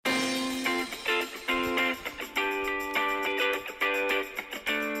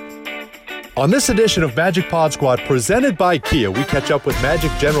On this edition of Magic Pod Squad presented by Kia, we catch up with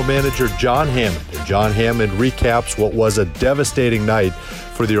Magic General Manager John Hammond. And John Hammond recaps what was a devastating night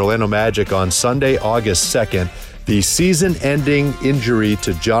for the Orlando Magic on Sunday, August 2nd. The season-ending injury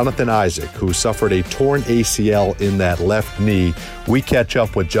to Jonathan Isaac, who suffered a torn ACL in that left knee. We catch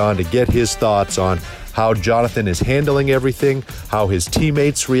up with John to get his thoughts on how Jonathan is handling everything, how his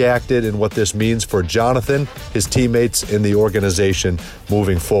teammates reacted, and what this means for Jonathan, his teammates, and the organization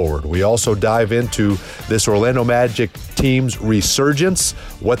moving forward. We also dive into this Orlando Magic team's resurgence,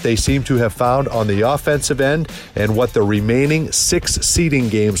 what they seem to have found on the offensive end, and what the remaining 6 seeding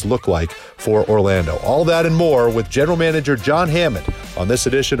games look like for Orlando. All that and more with General Manager John Hammond on this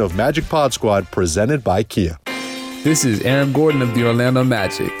edition of Magic Pod Squad presented by Kia. This is Aaron Gordon of the Orlando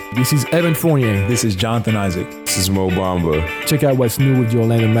Magic. This is Evan Fournier. This is Jonathan Isaac. This is Mo Bamba. Check out what's new with the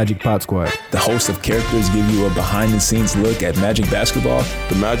Orlando Magic Pod Squad. The host of characters give you a behind-the-scenes look at Magic basketball.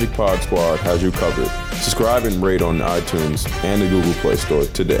 The Magic Pod Squad has you covered. Subscribe and rate on iTunes and the Google Play Store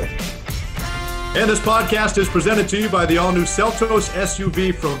today. And this podcast is presented to you by the all-new Seltos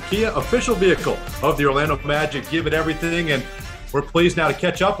SUV from Kia, official vehicle of the Orlando Magic. Give it everything, and we're pleased now to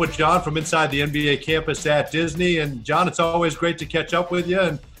catch up with John from inside the NBA campus at Disney. And John, it's always great to catch up with you.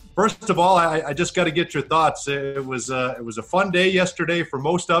 And first of all, I just got to get your thoughts. It was a fun day yesterday for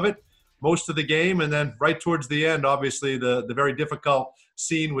most of the game, and then right towards the end, obviously the very difficult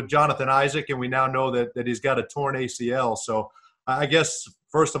scene with Jonathan Isaac, and we now know that he's got a torn ACL. So I guess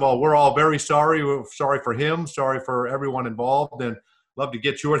first of all, we're all very sorry. We're sorry for him, sorry for everyone involved, and love to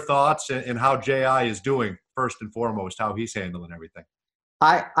get your thoughts and how J.I. is doing, first and foremost, how he's handling everything.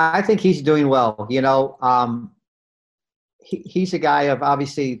 I think he's doing well. You know, he's a guy of,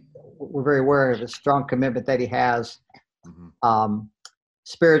 obviously, we're very aware of the strong commitment that he has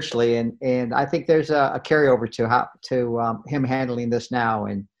spiritually. And I think there's a carryover to him handling this now.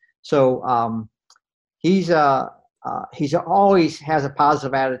 And so he's always has a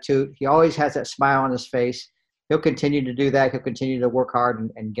positive attitude. He always has that smile on his face. He'll continue to do that. He'll continue to work hard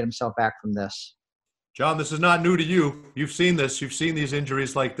and get himself back from this. John, this is not new to you. You've seen this. You've seen these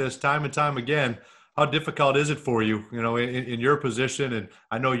injuries like this time and time again. How difficult is it for you, you know, in your position? And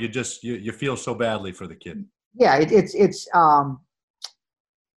I know you feel so badly for the kid. Yeah, it's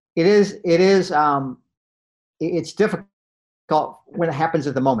difficult when it happens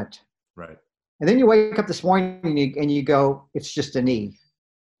at the moment. Right. And then you wake up this morning and you go, it's just a knee,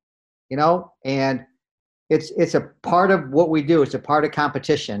 you know, and it's a part of what we do. It's a part of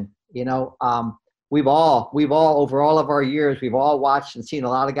competition. You know, we've all over all of our years, we've all watched and seen a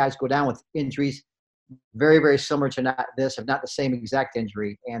lot of guys go down with injuries very, very similar to this, if not the same exact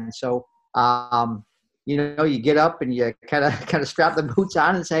injury. And so, you know, you get up and you kind of strap the boots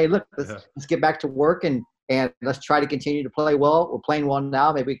on and say, look, let's get back to work and let's try to continue to play well. We're playing well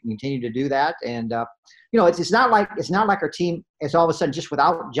now. Maybe we can continue to do that. And you know, it's not like our team is all of a sudden just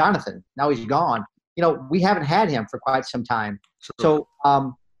without Jonathan. Now he's gone. You know, we haven't had him for quite some time. Sure.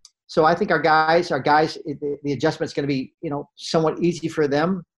 So I think our guys, the adjustment's going to be, you know, somewhat easy for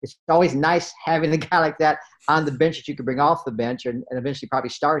them. It's always nice having a guy like that on the bench that you can bring off the bench and eventually probably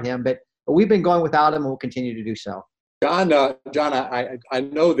start him. But we've been going without him and we'll continue to do so. John, I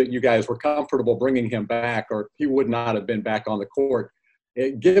know that you guys were comfortable bringing him back, or he would not have been back on the court.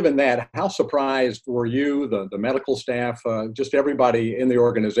 Given that, how surprised were you, the medical staff, just everybody in the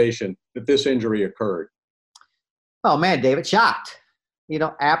organization, that this injury occurred? Oh, man, David, shocked. You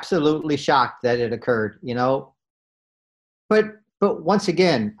know, absolutely shocked that it occurred, you know. But once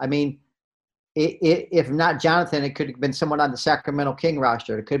again, I mean, if not Jonathan, it could have been someone on the Sacramento King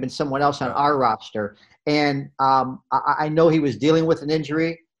roster. It could have been someone else on our roster. And I know he was dealing with an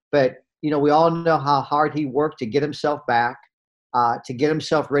injury, but, you know, we all know how hard he worked to get himself back, to get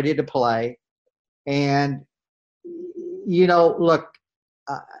himself ready to play. And, you know, look,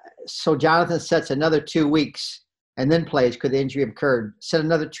 so Jonathan sets another 2 weeks and then plays could the injury have occurred. Set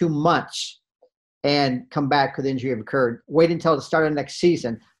another 2 months and come back could the injury have occurred. Wait until the start of next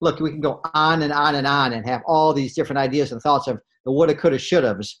season. Look, we can go on and on and on and have all these different ideas and thoughts of the woulda, coulda,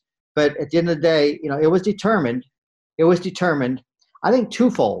 shoulda. But at the end of the day, you know, it was determined. I think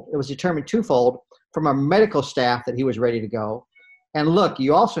twofold. It was determined twofold from our medical staff that he was ready to go. And look,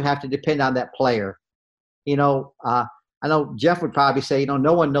 you also have to depend on that player. You know, I know Jeff would probably say, you know,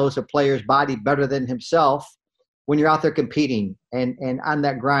 no one knows a player's body better than himself when you're out there competing and on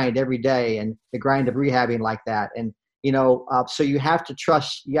that grind every day and the grind of rehabbing like that. And, you know, so you have to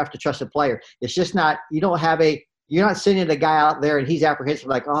trust the player. It's just not, you're not sending a guy out there and he's apprehensive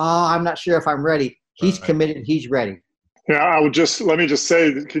like, oh, I'm not sure if I'm ready. He's committed. He's ready. Yeah, let me just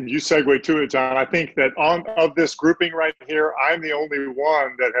say, can you segue to it, John? I think that of this grouping right here, I'm the only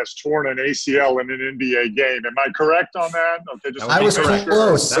one that has torn an ACL in an NBA game. Am I correct on that? Okay, I was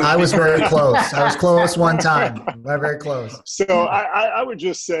close. I was very close. I was close one time. Very close. So I would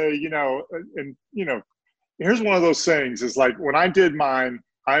just say, here's one of those things is like when I did mine,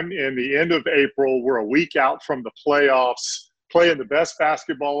 I'm in the end of April. We're a week out from the playoffs, playing the best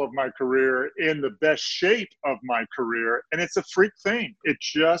basketball of my career in the best shape of my career. And it's a freak thing. It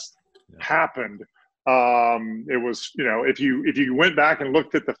just happened. It was, if you went back and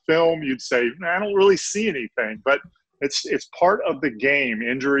looked at the film, you'd say, I don't really see anything, but it's part of the game.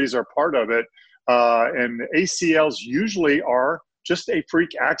 Injuries are part of it. And ACLs usually are just a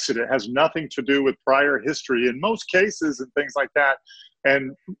freak accident. It has nothing to do with prior history in most cases and things like that.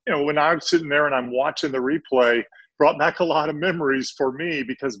 And, when I'm sitting there and I'm watching the replay, brought back a lot of memories for me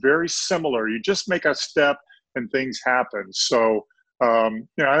because very similar. You just make a step and things happen. So, I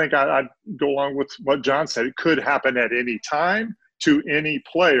think I'd go along with what John said. It could happen at any time to any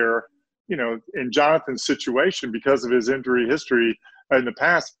player. In Jonathan's situation, because of his injury history in the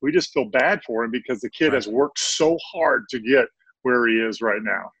past, we just feel bad for him because the kid has worked so hard to get where he is right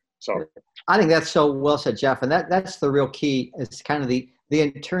now. So I think that's so well said, Jeff. And that's the real key. It's kind of the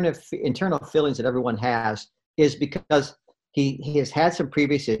internal feelings that everyone has is because he has had some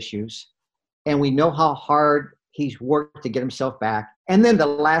previous issues and we know how hard he's worked to get himself back. And then the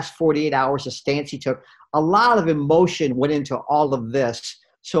last 48 hours of stance he took, a lot of emotion went into all of this.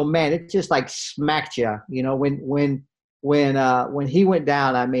 So man, it just like smacked you, when he went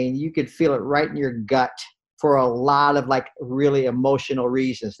down, I mean, you could feel it right in your gut for a lot of like really emotional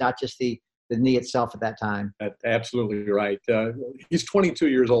reasons, not just the knee itself at that time. That's absolutely right. He's 22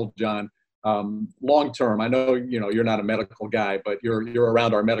 years old, John. Long term, I know you're not a medical guy, but you're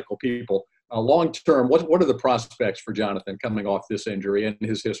around our medical people. Long term, what are the prospects for Jonathan coming off this injury and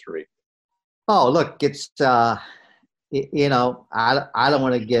his history? Oh, look, it's I don't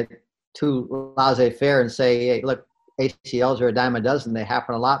want to get too laissez-faire and say, hey, look, ACLs are a dime a dozen. They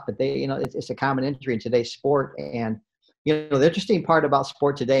happen a lot, but it's a common injury in today's sport. And the interesting part about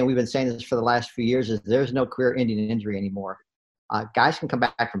sport today, and we've been saying this for the last few years, is there's no career-ending injury anymore. Guys can come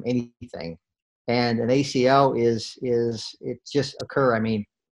back from anything, and an ACL is it just occur. I mean,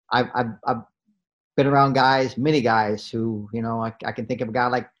 I've been around many guys who I can think of a guy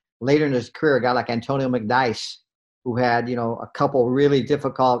like later in his career, a guy like Antonio McDyess, who had a couple really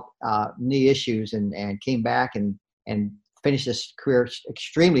difficult knee issues and came back and finished his career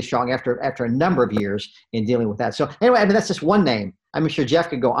extremely strong after a number of years in dealing with that. So anyway, I mean that's just one name. I'm sure Jeff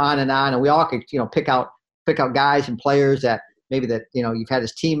could go on, and we all could pick out guys and players that maybe that you've had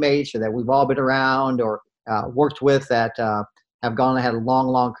as teammates or that we've all been around or worked with that have gone and had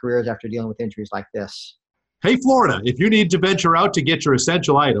long careers after dealing with injuries like this. Hey, Florida, if you need to venture out to get your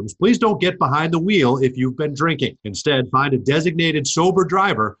essential items, please don't get behind the wheel if you've been drinking. Instead, find a designated sober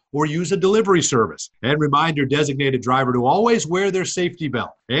driver or use a delivery service. And remind your designated driver to always wear their safety belt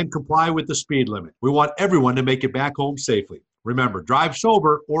and comply with the speed limit. We want everyone to make it back home safely. Remember, drive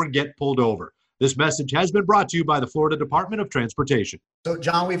sober or get pulled over. This message has been brought to you by the Florida Department of Transportation. So,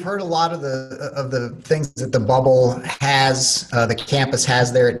 John, we've heard a lot of the things that the bubble has, the campus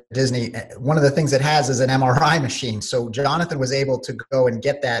has there at Disney. One of the things it has is an MRI machine. So, Jonathan was able to go and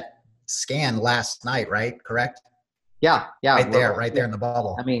get that scan last night, right? Correct? Yeah. Right there in the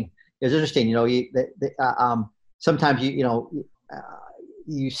bubble. I mean, it's interesting. Sometimes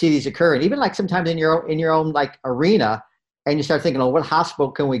you see these occur, and even like sometimes in your own like arena. And you start thinking, what hospital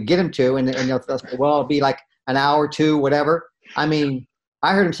can we get him to? And they'll say, well, it'll be like an hour or two, whatever. I mean,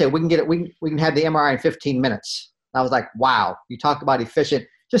 I heard him say, we can have the MRI in 15 minutes. And I was like, wow, you talk about efficient.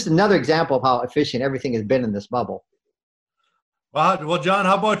 Just another example of how efficient everything has been in this bubble. Well, John,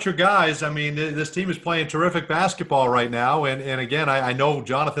 how about your guys? I mean, this team is playing terrific basketball right now. And again, I know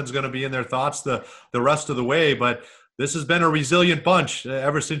Jonathan's going to be in their thoughts the rest of the way, but this has been a resilient bunch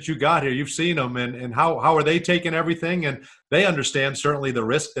ever since you got here. You've seen them, and how are they taking everything? And they understand certainly the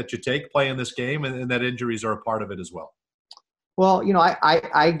risk that you take playing this game, and that injuries are a part of it as well. Well,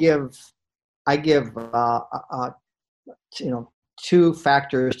 I give two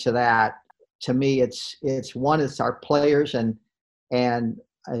factors to that. To me, it's one, it's our players, and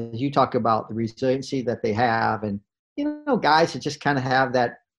as you talk about the resiliency that they have, and guys that just kind of have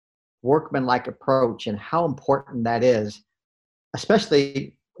that workman-like approach and how important that is,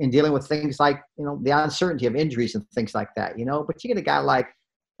 especially in dealing with things like, the uncertainty of injuries and things like that, but you get a guy like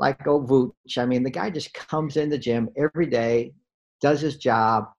Vooch. I mean, the guy just comes in the gym every day, does his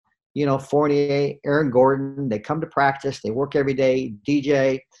job, Fournier, Aaron Gordon, they come to practice, they work every day,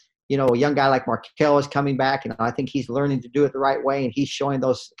 DJ, a young guy like Markel is coming back, and I think he's learning to do it the right way, and he's showing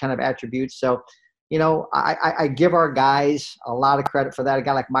those kind of attributes. So, I give our guys a lot of credit for that. A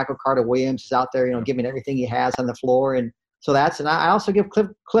guy like Michael Carter-Williams is out there, giving everything he has on the floor. And so and I also give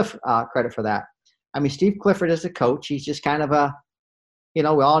Cliff credit for that. I mean, Steve Clifford is the coach. He's just kind of we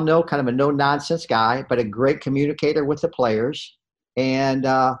all know, kind of a no-nonsense guy, but a great communicator with the players. And,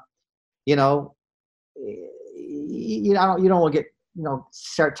 you don't want to get,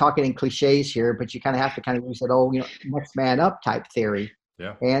 start talking in cliches here, but you kind of have to kind of use that next man up type theory.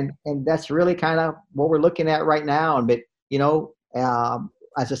 Yeah. And that's really kind of what we're looking at right now. And, but,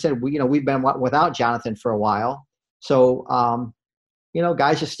 as I said, we've been without Jonathan for a while. So,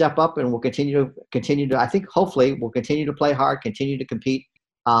 guys just step up, and we'll continue to, I think, hopefully we'll continue to play hard, continue to compete.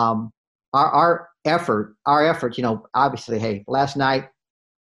 Our effort, obviously, hey, last night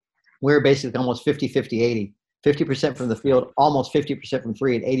we were basically almost 50-50-80, 50% from the field, almost 50% from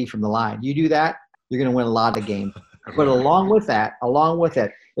three, and 80 from the line. You do that, you're going to win a lot of games. But along with that,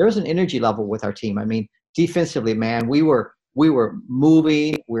 there was an energy level with our team. I mean, defensively, man, we were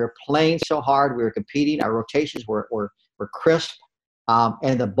moving, we were playing so hard, we were competing, our rotations were crisp,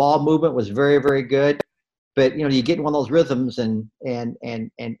 and the ball movement was very, very good. But you get in one of those rhythms, and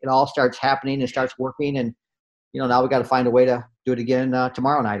it all starts happening and starts working, and now we got to find a way to do it again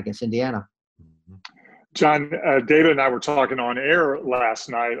tomorrow night against Indiana. John, David and I were talking on air last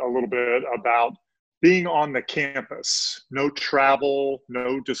night a little bit about being on the campus. No travel,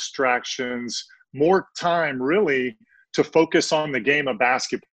 no distractions, more time really to focus on the game of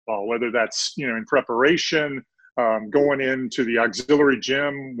basketball, whether that's in preparation, going into the auxiliary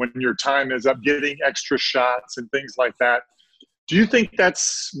gym when your time is up, getting extra shots and things like that. Do you think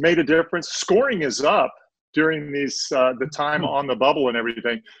that's made a difference? Scoring is up during these the time on the bubble and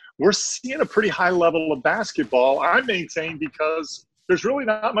everything. We're seeing a pretty high level of basketball, I maintain, because there's really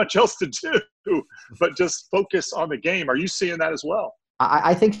not much else to do but just focus on the game. Are you seeing that as well?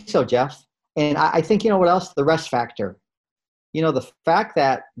 I think so, Jeff. And I think, what else? The rest factor. The fact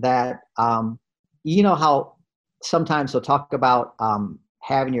that how sometimes they'll talk about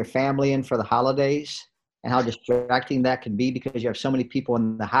having your family in for the holidays and how distracting that can be because you have so many people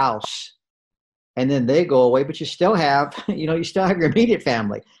in the house, and then they go away, but you still have, you still have your immediate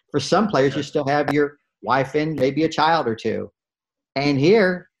family. For some players, you still have your wife and maybe a child or two. And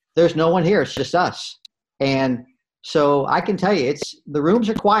here, there's no one here. It's just us. And so I can tell you, the rooms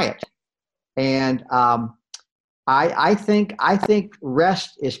are quiet. And I think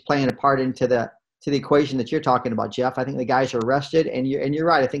rest is playing a part into the equation that you're talking about, Jeff. I think the guys are rested, and you're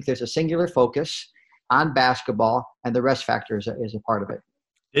right. I think there's a singular focus on basketball, and the rest factor is a part of it.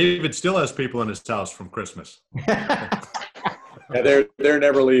 David still has people in his house from Christmas. Yeah, they're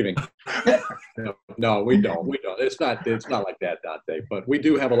never leaving. No, we don't. It's not like that, Dante. But we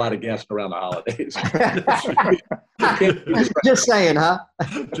do have a lot of guests around the holidays. Just saying, huh?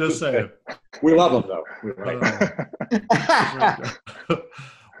 Just saying. We love them, though.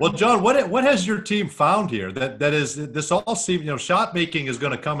 Well, John, what has your team found here? That is, this all seems, shot making is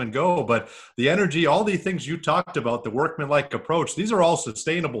going to come and go, but the energy, all the things you talked about, the workmanlike approach, these are all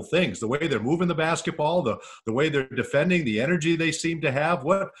sustainable things. The way they're moving the basketball, the way they're defending, the energy they seem to have.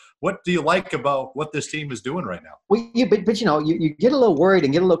 What do you like about what this team is doing right now? Well, but you get a little worried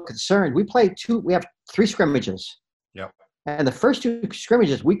and get a little concerned. We have 3 scrimmages. Yep. And the first 2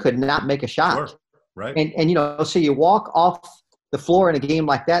 scrimmages, we could not make a shot. Sure. Right. And so you walk off the floor in a game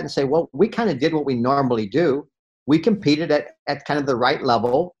like that and say, well, we kind of did what we normally do. We competed at kind of the right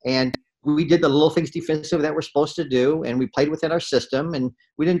level, and we did the little things defensively that we're supposed to do, and we played within our system, and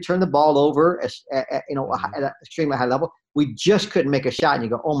we didn't turn the ball over at an extremely high level. We just couldn't make a shot, and you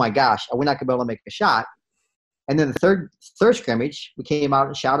go, oh my gosh, we're not going to be able to make a shot. And then the third scrimmage, we came out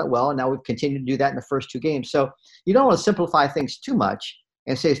and shot it well, and now we've continued to do that in the first 2 games. So you don't want to simplify things too much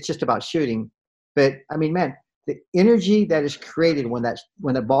and say it's just about shooting. But, I mean, man, the energy that is created when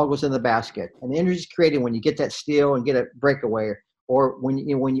the ball goes in the basket, and the energy is created when you get that steal and get a breakaway, or when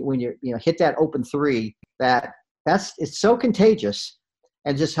you hit that open 3, it's so contagious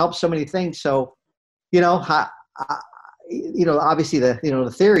and just helps so many things. So, obviously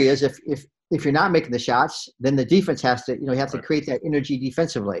the theory is if you're not making the shots, then the defense has to, you have to create that energy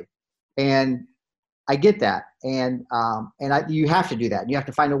defensively. And I get that. And you have to do that. You have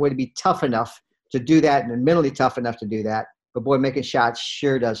to find a way to be tough enough to do that and mentally tough enough to do that. But boy, making shots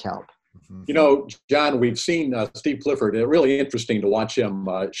sure does help. John, we've seen Steve Clifford. Really interesting to watch him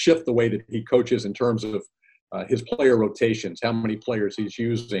shift the way that he coaches in terms of his player rotations, how many players he's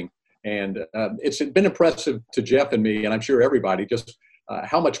using. And it's been impressive to Jeff and me, and I'm sure everybody, just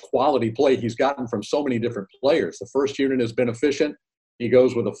how much quality play he's gotten from so many different players. The first unit has been efficient. He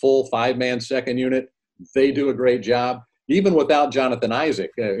goes with a full 5-man second unit. They do a great job. Even without Jonathan Isaac,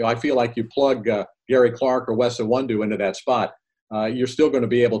 I feel like you plug Gary Clark or Wes Iwundu into that spot, you're still going to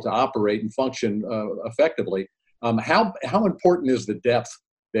be able to operate and function effectively. How important is the depth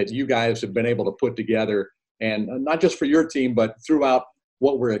that you guys have been able to put together, and not just for your team, but throughout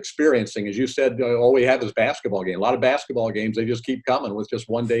what we're experiencing? As you said, all we have is basketball game. A lot of basketball games, they just keep coming with just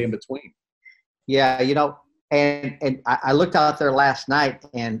one day in between. Yeah, and I looked out there last night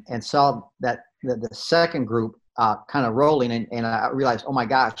and saw that the second group kind of rolling, and I realized, oh my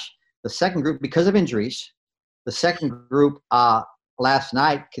gosh, the second group, because of injuries, the second group last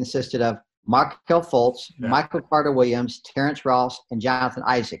night consisted of Markelle Fultz, Michael Carter-Williams, Terrence Ross, and Jonathan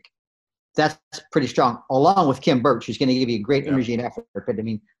Isaac. That's pretty strong, along with Kim Birch, who's going to give you great energy and effort. But I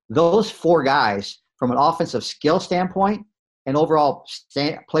mean, those 4 guys, from an offensive skill standpoint and overall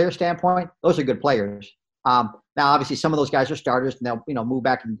player standpoint, those are good players. Now, obviously, some of those guys are starters, and they'll move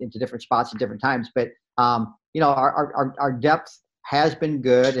back into different spots at different times. But our depth has been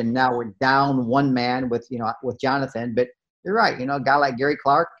good, and now we're down 1 man with Jonathan. But you're right, a guy like Gary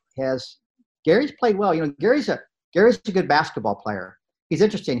Clark Gary's played well. Gary's a good basketball player. He's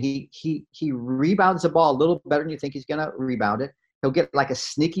interesting. He rebounds the ball a little better than you think he's going to rebound it. He'll get like a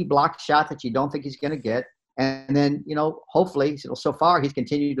sneaky block shot that you don't think he's going to get. And then, hopefully, so far he's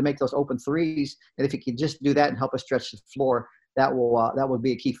continued to make those open threes. And if he can just do that and help us stretch the floor, that will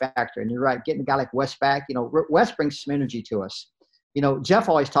be a key factor. And you're right, getting a guy like Wes back, Wes brings some energy to us. Jeff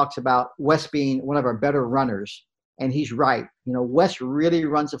always talks about Wes being one of our better runners, and he's right. Wes really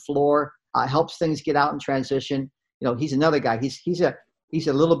runs the floor, helps things get out in transition. He's another guy. He's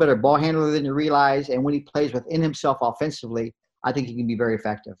a little better ball handler than you realize, and when he plays within himself offensively, I think he can be very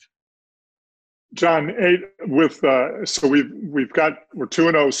effective. John, we're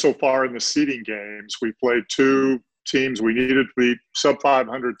 2-0 so far in the seeding games. We played 2 teams we needed to be sub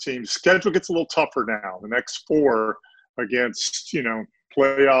 500 teams. Schedule gets a little tougher now. The next 4 against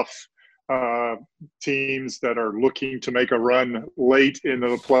playoff teams that are looking to make a run late into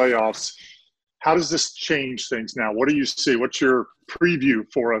the playoffs. How does this change things now? What do you see? What's your preview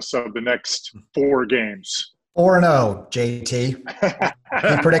for us of the next 4 games? 4-0, JT.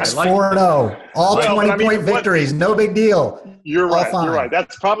 He predicts 4-0. All 20-point victories. No big deal. You're right. You're right.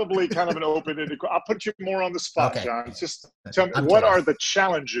 That's probably kind of an open-ended. I'll put you more on the spot, okay. John. Just tell me, what are the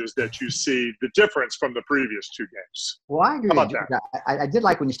challenges that you see, the difference from the previous 2 games? Well, I agree. How about that? I did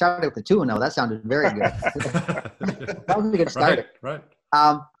like when you started with the 2-0. That sounded very good. That was a good start. Right.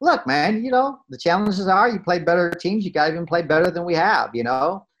 Look, man, the challenges are you play better teams. You got to even play better than we have,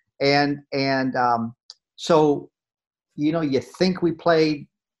 So, you think we played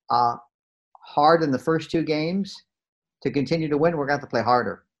hard in the first 2 games. To continue to win, we're going to have to play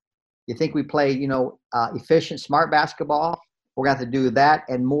harder. You think we play, efficient, smart basketball, we're going to have to do that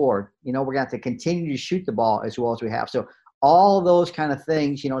and more. We're going to have to continue to shoot the ball as well as we have. So all those kind of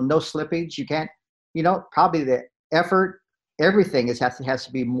things, no slippage. You can't, probably the effort, everything has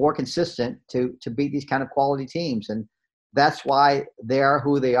to be more consistent to beat these kind of quality teams. And that's why they are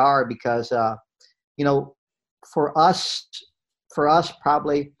who they are because, for us,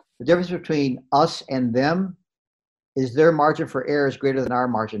 probably the difference between us and them is their margin for error is greater than our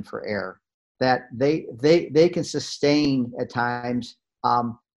margin for error. That they can sustain at times,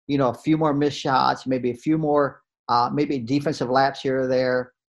 a few more missed shots, maybe a few more, maybe defensive laps here or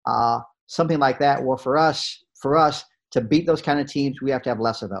there, something like that. Well, for us to beat those kind of teams, we have to have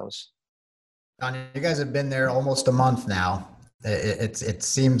less of those. John, you guys have been there almost a month now. It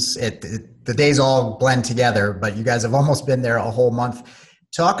seems the days all blend together, but you guys have almost been there a whole month.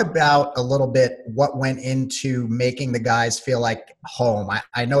 Talk about a little bit what went into making the guys feel like home.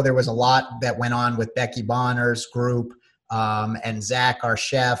 I know there was a lot that went on with Becky Bonner's group and Zach, our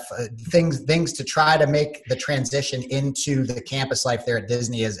chef, things to try to make the transition into the campus life there at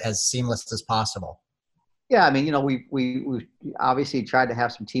Disney as seamless as possible. Yeah, I mean, we obviously tried to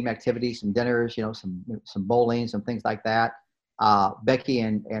have some team activities, some dinners, some bowling, some things like that. Becky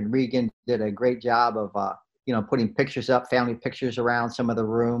and Regan did a great job of putting pictures up, family pictures around some of the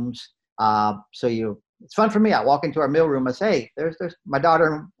rooms. It's fun for me. I walk into our meal room and say, hey, there's my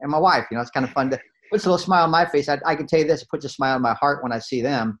daughter and my wife. It's kind of fun to puts a little smile on my face. I can tell you this, it puts a smile on my heart when I see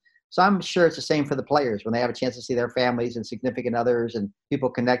them. So I'm sure it's the same for the players when they have a chance to see their families and significant others and people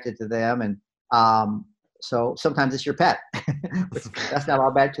connected to them. And so sometimes it's your pet. That's not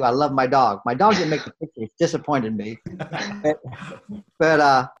all bad too. I love my dog. My dog didn't make the picture. It disappointed me.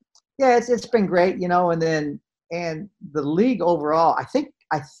 but yeah, it's been great, and the league overall, I think,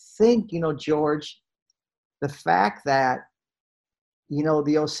 George, the fact that,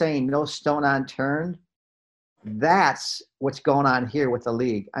 the old saying, no stone unturned, that's what's going on here with the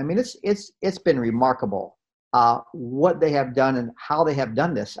league. I mean, it's been remarkable what they have done and how they have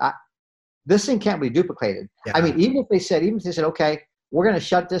done this. This thing can't be duplicated. Yeah. I mean, even if they said, okay, we're going to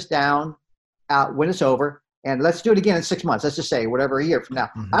shut this down when it's over, and let's do it again in 6 months. Let's just say whatever, a year from now.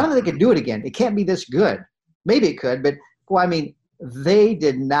 Mm-hmm. I don't think they can do it again. It can't be this good. Maybe it could, but boy, I mean, they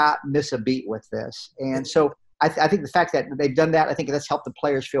did not miss a beat with this. And so I think the fact that they've done that, I think that's helped the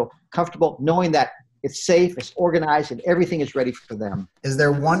players feel comfortable knowing that it's safe, it's organized, and everything is ready for them. Is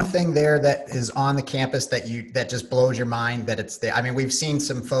there one thing there that is on the campus that just blows your mind that it's there? I mean, we've seen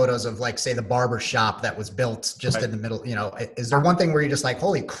some photos of, like, say, the barber shop that was built just in the middle. You know, is there one thing where you're just like,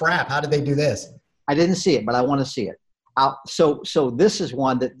 holy crap, how did they do this? I didn't see it, but I want to see it. So this is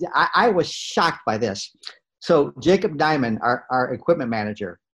one that I was shocked by this. So Jacob Diamond, our equipment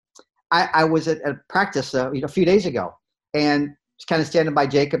manager, I was at a practice a few days ago, and was kind of standing by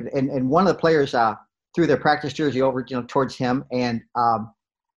Jacob, and one of the players threw their practice jersey over towards him, and I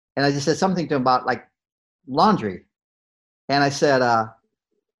just said something to him about, like, laundry, and I said,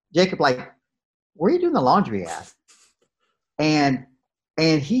 Jacob, like, where are you doing the laundry at? And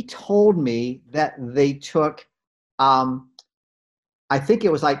he told me that they took, I think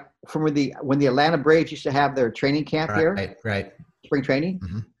it was like from when the Atlanta Braves used to have their training camp here, right, spring training.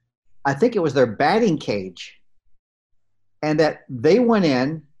 Mm-hmm. I think it was their batting cage, and that they went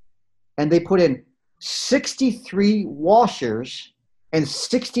in and they put in 63 washers and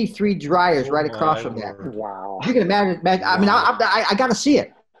 63 dryers right across from that. Wow. You can imagine. I mean, I got to see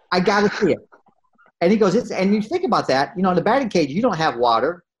it. I got to see it. And he goes, and you think about that, in the batting cage, you don't have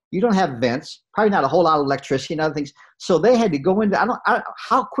water, you don't have vents, probably not a whole lot of electricity and other things. So they had to go into, I don't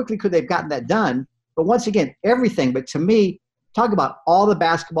how quickly could they have gotten that done? But once again, everything. But to me, talk about all the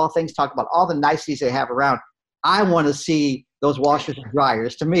basketball things, talk about all the niceties they have around. I want to see those washers and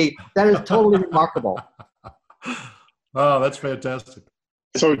dryers. To me, that is totally remarkable. Oh, that's fantastic.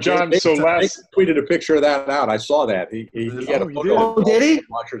 So, John, They last tweeted a picture of that out. I saw that. He had a photo of did he?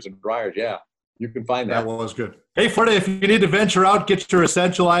 washers and dryers. Yeah, you can find that. That was good. Hey, Freddie, if you need to venture out, get your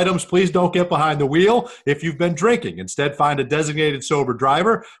essential items. Please don't get behind the wheel if you've been drinking. Instead, find a designated sober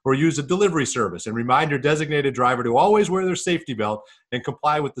driver or use a delivery service. And remind your designated driver to always wear their safety belt and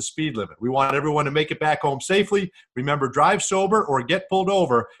comply with the speed limit. We want everyone to make it back home safely. Remember, drive sober or get pulled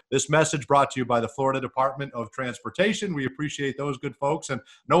over. This message brought to you by the Florida Department of Transportation. We appreciate those good folks. And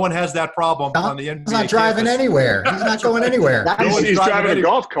no one has that problem on the NBA He's not driving campus. anywhere. He's not going anywhere. he's driving a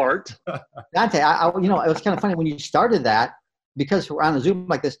golf cart. Dante, it was kind of funny when you started that, because we're on a Zoom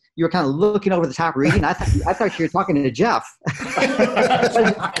like this, you were kind of looking over the top reading. I thought you were talking to Jeff.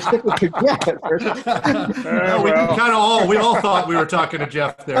 Stick with your Jeff at first. We all thought we were talking to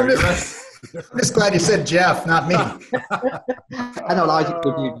Jeff there. I'm just glad you said Jeff, not me. I know, I was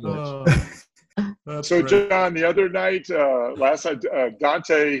confused. So, John, the other night, last night,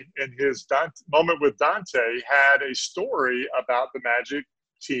 Dante, in his moment with Dante, had a story about the Magic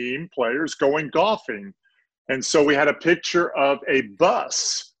team players going golfing. And so we had a picture of a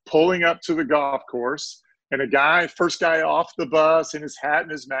bus pulling up to the golf course, and first guy off the bus in his hat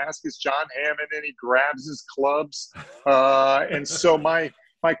and his mask is John Hammond, and he grabs his clubs. And so my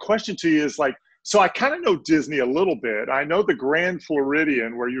question to you is, like, so I kind of know Disney a little bit. I know the Grand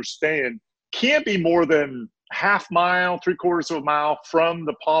Floridian, where you're staying, can't be more than half mile, 3/4 of a mile from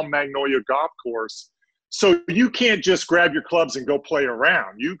the Palm Magnolia golf course. So you can't just grab your clubs and go play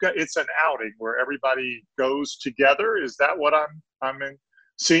around. It's an outing where everybody goes together. Is that what I'm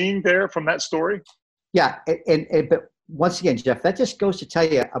seeing there from that story? Yeah, but once again, Jeff, that just goes to tell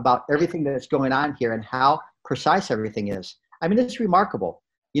you about everything that's going on here and how precise everything is. I mean, it's remarkable.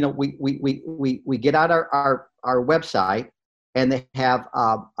 We get out our website, and they have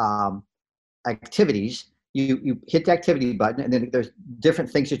activities. You hit the activity button, and then there's different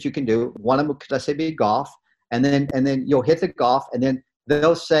things that you can do. One of them could, let's say, be golf, and then you'll hit the golf, and then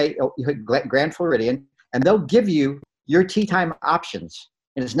they'll say, you hit Grand Floridian, and they'll give you your tee time options.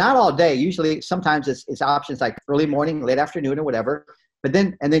 And it's not all day. Usually, sometimes it's options like early morning, late afternoon, or whatever. But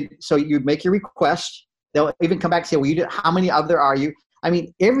then so you make your request. They'll even come back and say, well, how many of there are you? I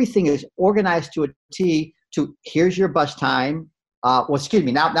mean, everything is organized to a T. To here's your bus time. Now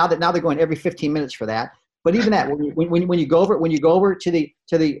they're going every 15 minutes for that. But even that, when you go over to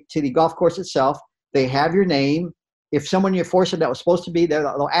the golf course itself, they have your name. If someone you're forced that was supposed to be there,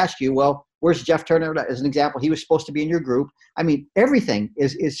 they'll ask you, well, where's Jeff Turner? As an example, he was supposed to be in your group. I mean, everything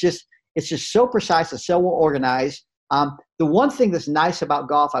is just so precise and so well organized. The one thing that's nice about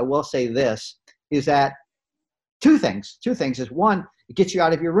golf, I will say this, is that two things is, one, it gets you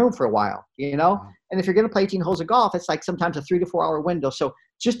out of your room for a while, you know? And if you're going to play 18 holes of golf, it's like sometimes a 3 to 4 hour window. So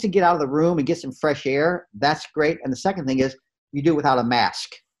just to get out of the room and get some fresh air, that's great. And the second thing is you do it without a mask,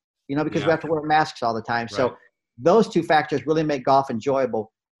 you know, because we have to wear masks all the time. Right. So those two factors really make golf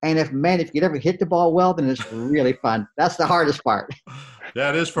enjoyable. And if you ever hit the ball well, then it's really fun. That's the hardest part.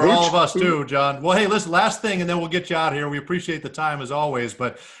 Yeah, it is for all of us too, John. Well, hey, listen, last thing, and then we'll get you out of here. We appreciate the time as always.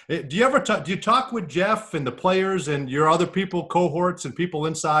 But do you talk with Jeff and the players and your other people, cohorts and people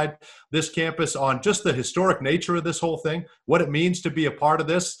inside this campus on just the historic nature of this whole thing, what it means to be a part of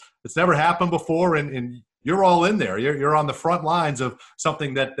this? It's never happened before, and you're all in there. You're on the front lines of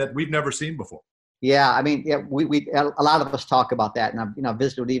something that we've never seen before. Yeah, I mean, we a lot of us talk about that, and I've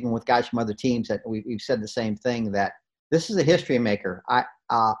visited even with guys from other teams that we've said the same thing, that this is a history maker.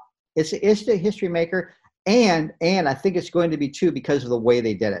 It's a history maker, and I think it's going to be too because of the way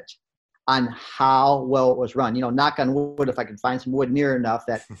they did it, on how well it was run. You know, knock on wood, if I can find some wood near enough,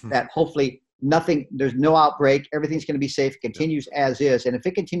 that hopefully there's no outbreak, everything's going to be safe, continues as is, and if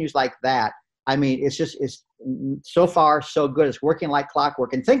it continues like that, I mean, it's so far so good. It's working like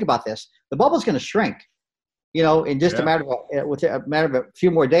clockwork. And think about this: the bubble's going to shrink. You know, in just a matter of a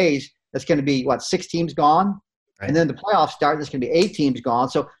few more days, that's going to be 6 teams gone. Right. And then the playoffs start, there's going to be 8 teams gone.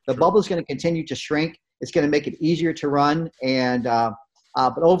 So the bubble is going to continue to shrink. It's going to make it easier to run. And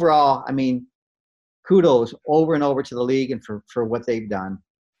but overall, I mean, kudos over and over to the league and for what they've done.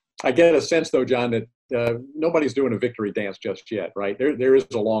 I get a sense, though, John, that nobody's doing a victory dance just yet, right? There is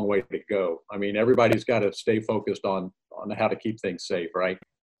a long way to go. I mean, everybody's got to stay focused on how to keep things safe, right?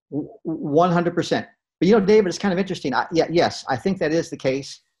 100%. But, you know, David, it's kind of interesting. Yes, I think that is the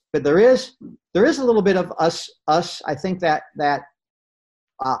case. But there is a little bit of us. I think that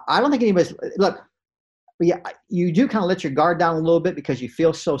I don't think anybody's – look, yeah, you do kind of let your guard down a little bit because you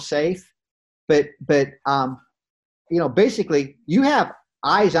feel so safe. But you know, basically you have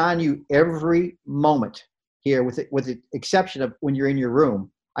eyes on you every moment here with the exception of when you're in your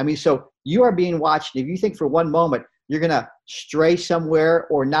room. I mean, so you are being watched. If you think for one moment you're going to stray somewhere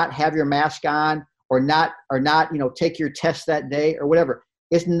or not have your mask on or not, you know, take your test that day or whatever,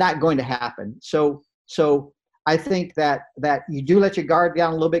 it's not going to happen. So I think that you do let your guard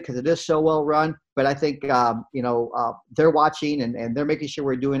down a little bit because it is so well run. But I think, you know, they're watching and they're making sure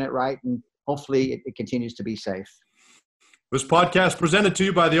we're doing it right. And hopefully it continues to be safe. This podcast presented to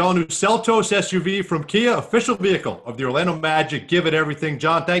you by the all-new Seltos SUV from Kia, official vehicle of the Orlando Magic. Give it everything.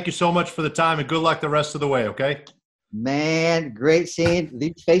 John, thank you so much for the time, and good luck the rest of the way, okay? Man, great seeing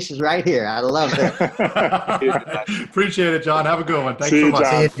these faces right here. I love it. Appreciate it, John. Have a good one. Thanks so much.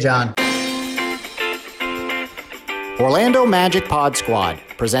 See you, John. Orlando Magic Pod Squad,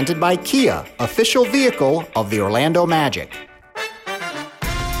 presented by Kia, official vehicle of the Orlando Magic.